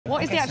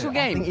What is the actual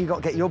game? I think you've got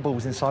to get your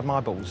balls inside my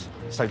balls,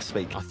 so to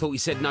speak. I thought you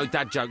said no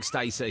dad jokes,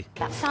 Stacey.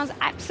 That sounds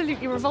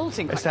absolutely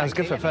revolting. It sounds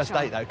good for a first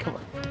date, though. Come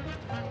on.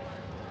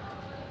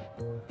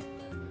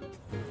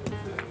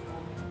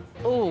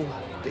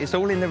 Oh. It's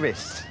all in the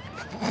wrist.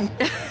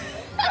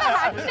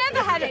 I've never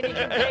had any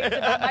complaints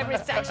about my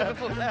wrist action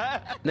before.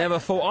 Never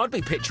thought I'd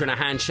be picturing a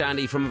hand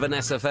shandy from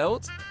Vanessa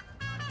Felt.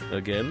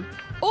 Again.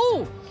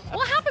 Oh,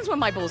 what happens when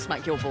my balls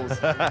smack your balls?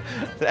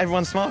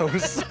 Everyone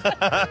smiles.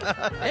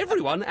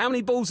 Everyone? How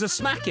many balls are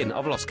smacking?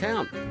 I've lost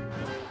count.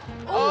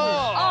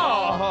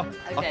 Oh.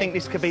 Okay. I think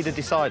this could be the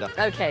decider.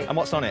 Okay. And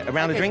what's on it? A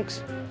round of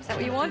drinks? Is that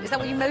what you want? Is that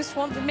what you most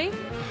want from me?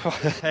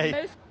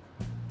 Hey.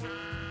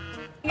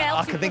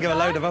 I can think of a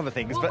load of other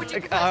things, but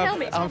tell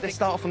me. let's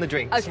start off on the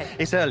drinks. Okay.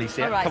 It's early,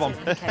 Sia. All right, Come on.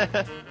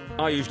 okay.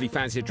 I usually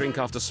fancy a drink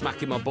after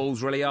smacking my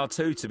balls really hard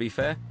too, to be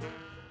fair.